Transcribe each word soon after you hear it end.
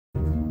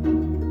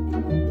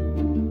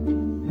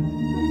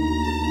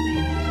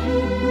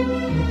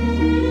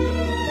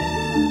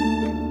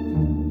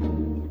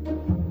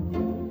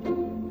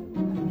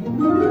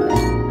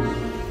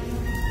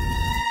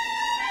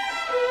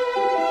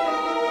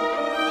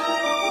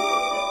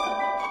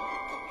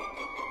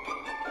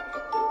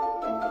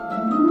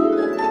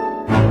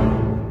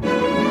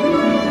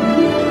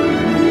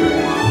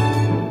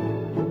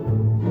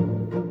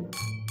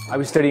I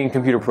was studying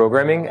computer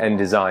programming and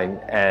design,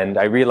 and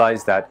I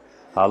realized that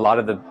a lot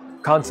of the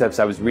concepts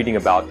I was reading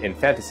about in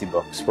fantasy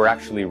books were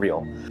actually real.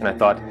 And I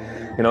thought,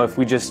 you know, if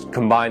we just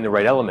combine the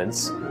right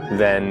elements,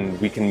 then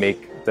we can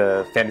make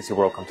the fantasy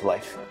world come to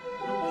life.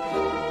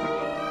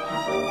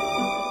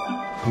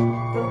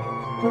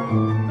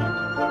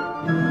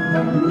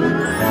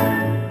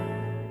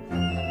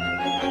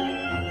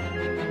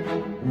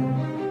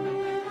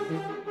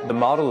 The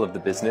model of the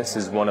business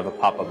is one of a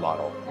pop-up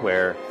model,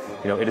 where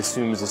it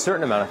assumes a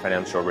certain amount of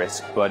financial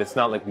risk, but it's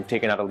not like we've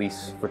taken out a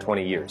lease for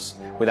 20 years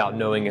without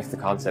knowing if the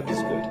concept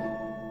is good.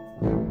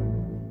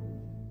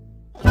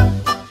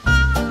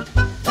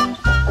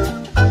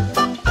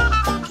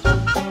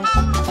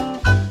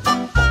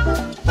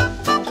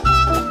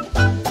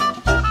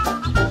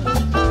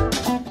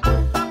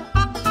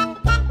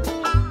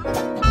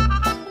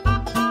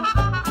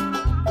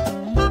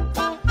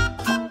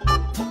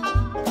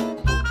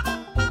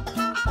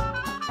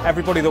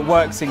 Everybody that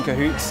works in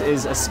Cahoots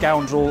is a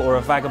scoundrel or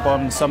a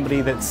vagabond,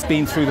 somebody that's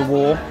been through the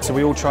war. So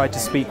we all try to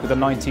speak with a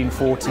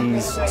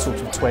 1940s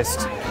sort of twist,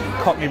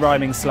 Cockney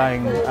rhyming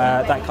slang,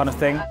 that kind of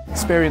thing.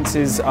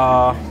 Experiences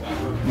are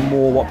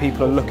more what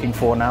people are looking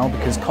for now,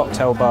 because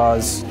cocktail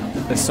bars,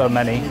 there's so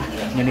many.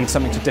 You need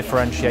something to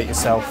differentiate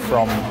yourself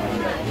from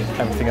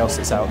everything else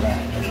that's out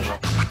there.